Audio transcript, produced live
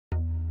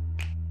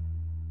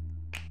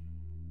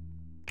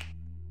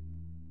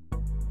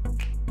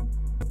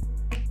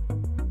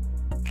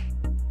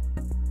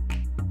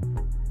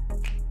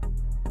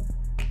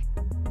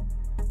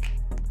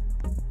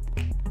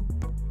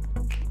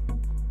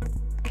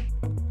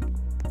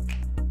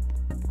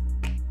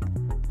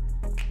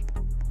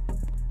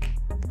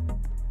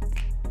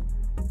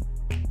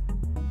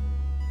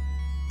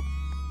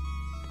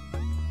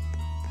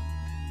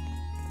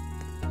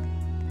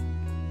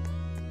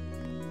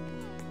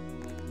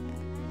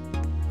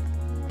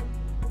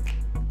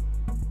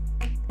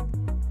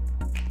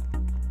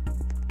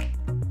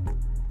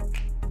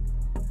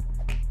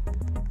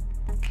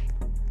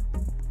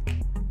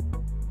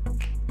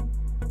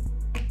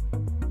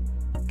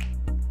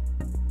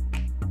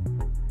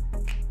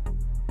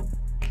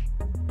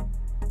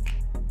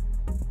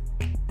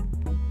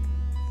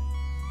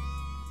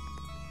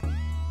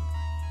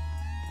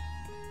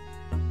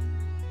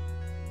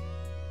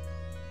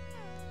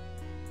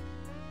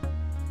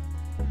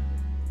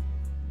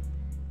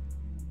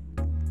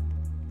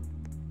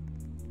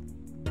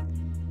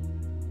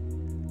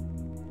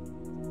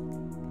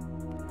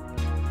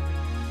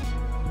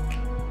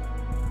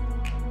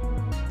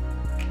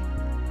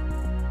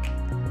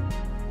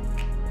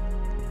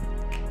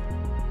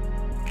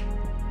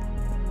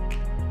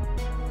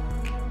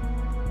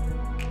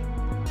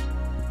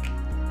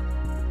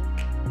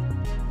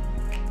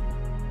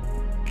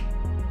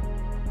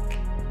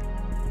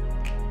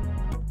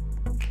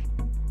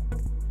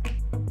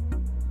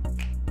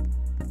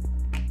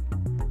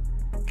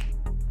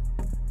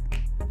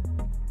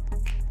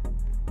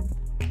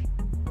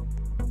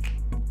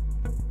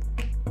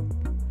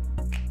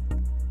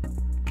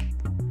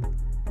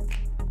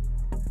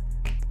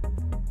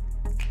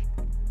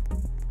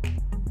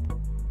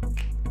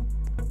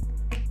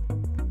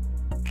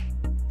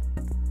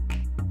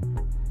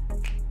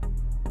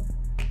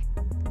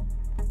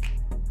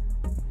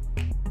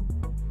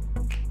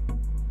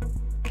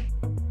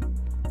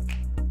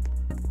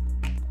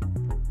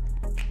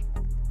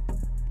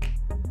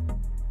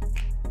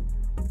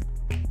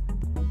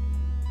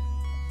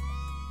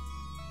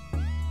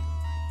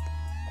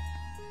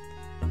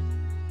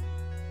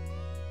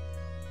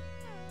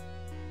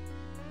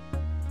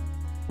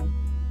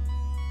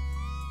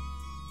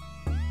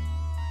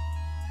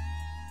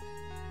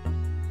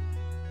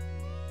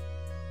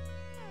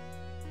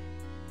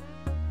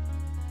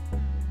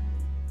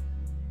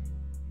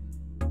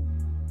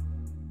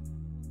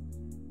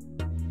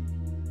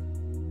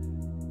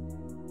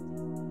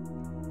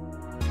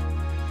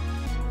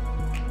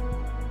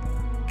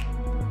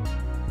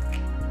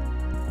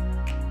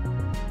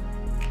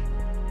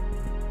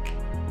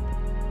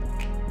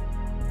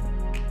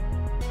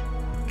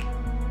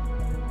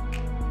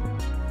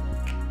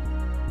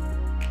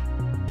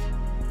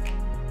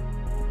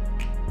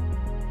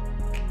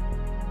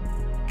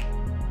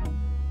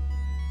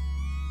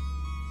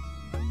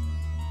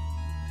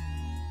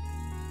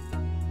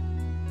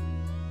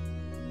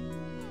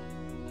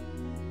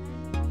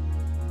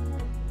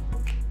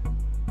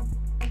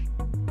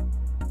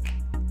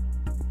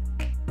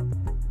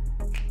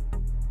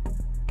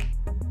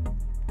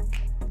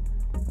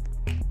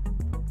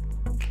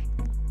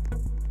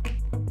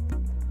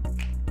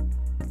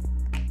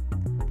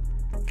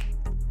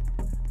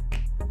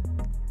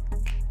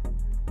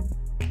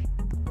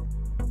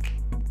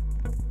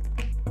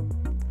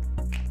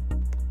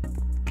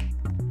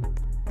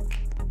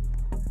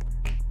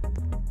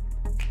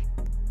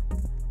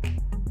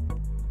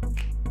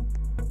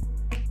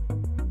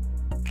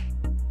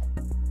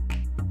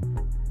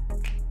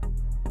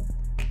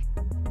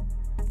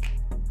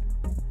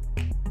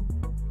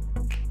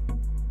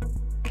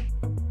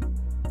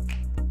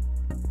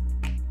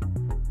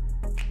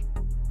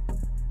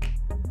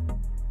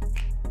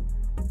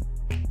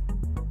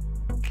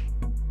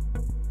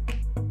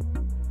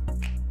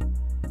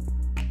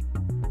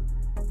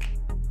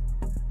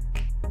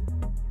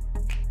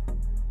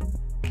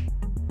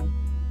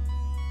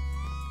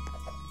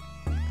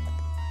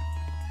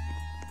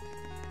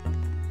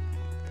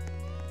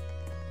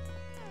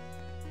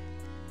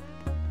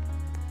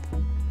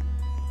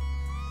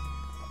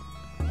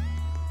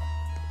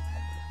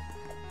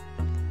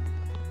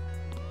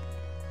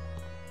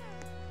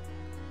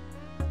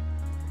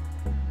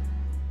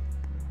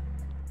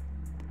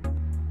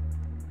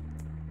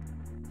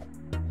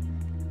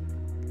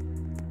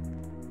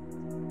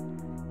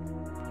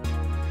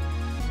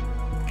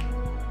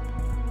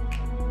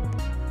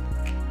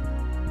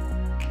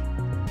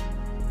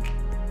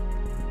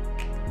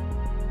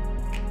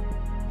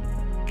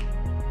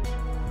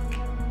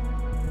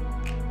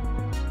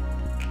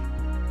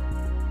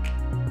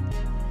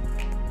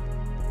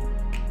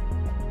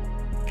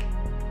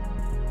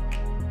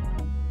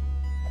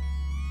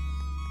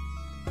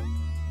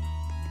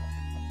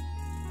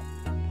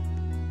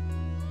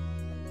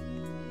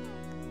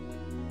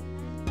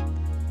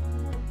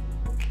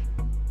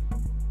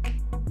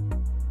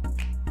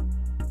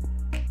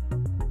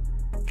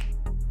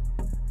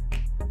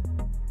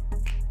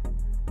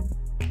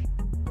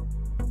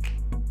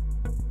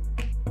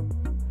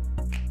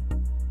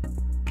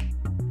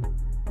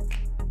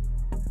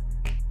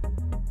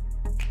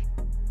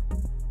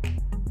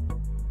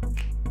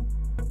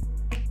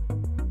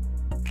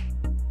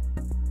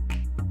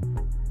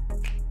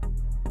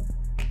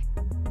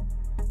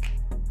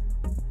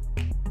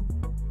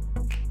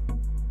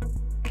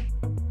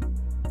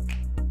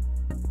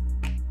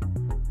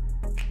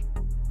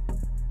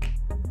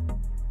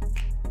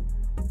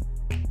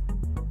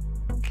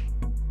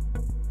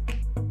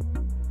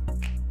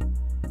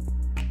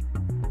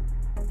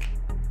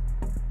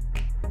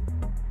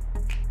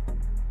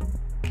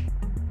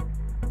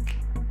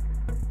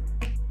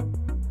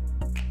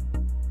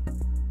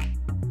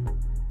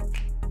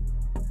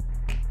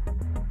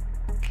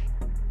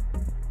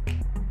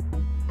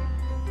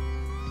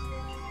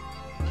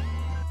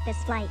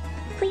this flight.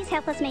 Please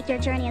help us make your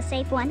journey a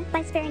safe one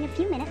by sparing a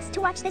few minutes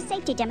to watch this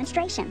safety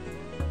demonstration.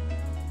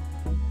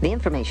 The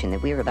information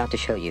that we are about to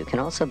show you can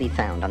also be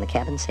found on the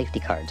cabin safety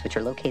cards, which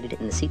are located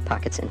in the seat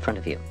pockets in front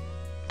of you.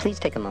 Please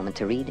take a moment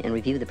to read and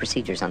review the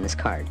procedures on this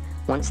card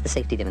once the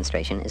safety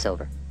demonstration is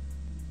over.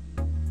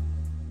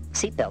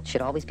 Seatbelts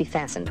should always be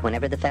fastened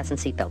whenever the Fasten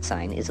Seatbelt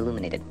sign is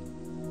illuminated.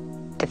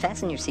 To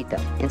fasten your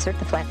seatbelt, insert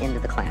the flat end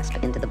of the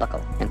clasp into the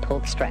buckle and pull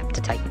the strap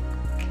to tighten.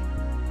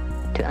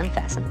 To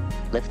unfasten,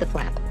 lift the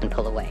flap and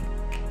pull away.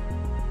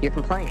 Your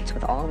compliance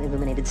with all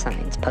illuminated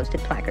signs, posted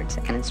placards,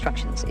 and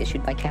instructions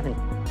issued by cabin.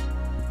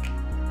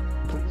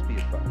 Please be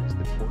advised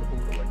that portable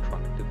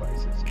electronic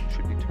devices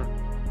should be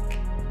turned.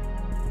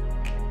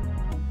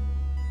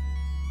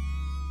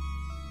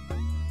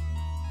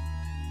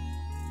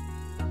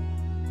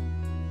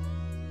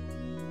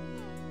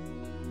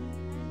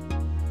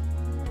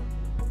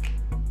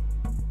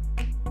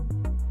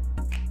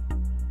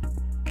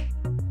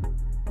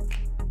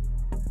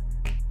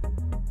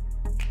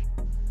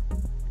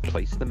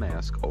 Place the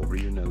mask over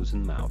your nose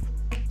and mouth,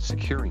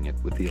 securing it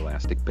with the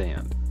elastic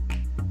band.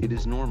 It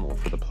is normal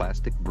for the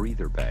plastic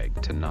breather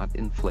bag to not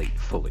inflate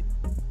fully.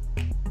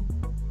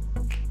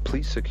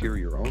 Please secure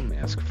your own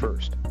mask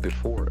first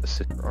before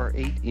assisting. There are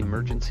 8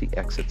 emergency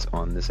exits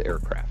on this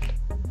aircraft,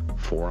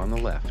 4 on the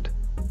left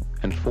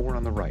and 4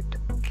 on the right.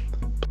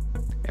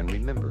 And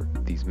remember,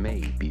 these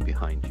may be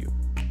behind you.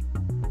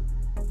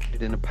 Put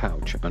it in a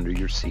pouch under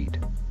your seat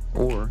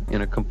or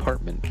in a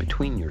compartment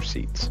between your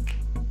seats.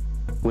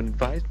 When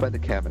advised by the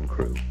cabin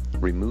crew,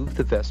 remove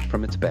the vest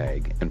from its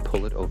bag and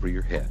pull it over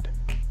your head.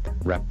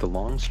 Wrap the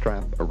long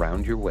strap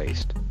around your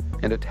waist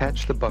and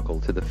attach the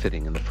buckle to the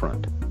fitting in the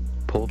front.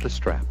 Pull the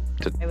strap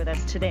to... With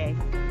us today.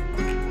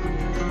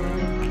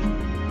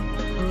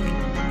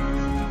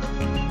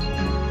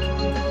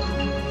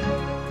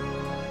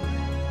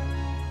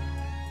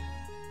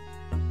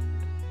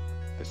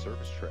 The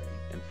service tray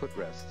and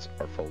footrests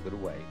are folded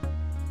away.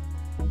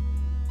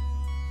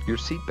 Your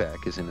seat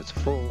back is in its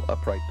full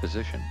upright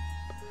position